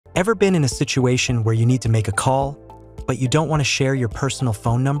Ever been in a situation where you need to make a call, but you don't want to share your personal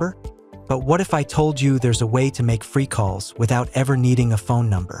phone number? But what if I told you there's a way to make free calls without ever needing a phone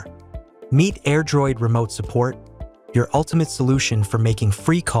number? Meet AirDroid Remote Support, your ultimate solution for making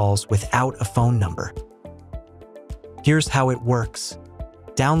free calls without a phone number. Here's how it works.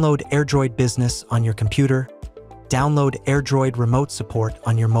 Download AirDroid Business on your computer. Download AirDroid Remote Support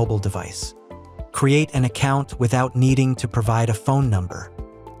on your mobile device. Create an account without needing to provide a phone number.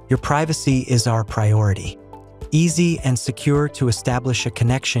 Your privacy is our priority. Easy and secure to establish a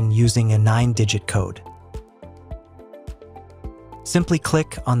connection using a 9-digit code. Simply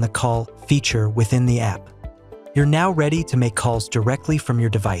click on the Call feature within the app. You're now ready to make calls directly from your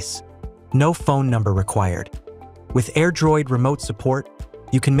device. No phone number required. With AirDroid Remote Support,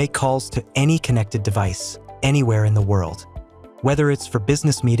 you can make calls to any connected device, anywhere in the world. Whether it's for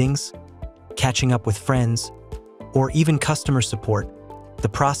business meetings, catching up with friends, or even customer support, the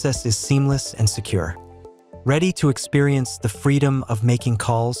process is seamless and secure. Ready to experience the freedom of making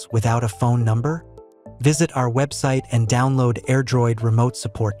calls without a phone number? Visit our website and download AirDroid Remote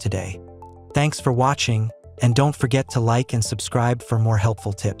Support today. Thanks for watching, and don't forget to like and subscribe for more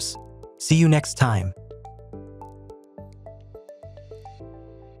helpful tips. See you next time.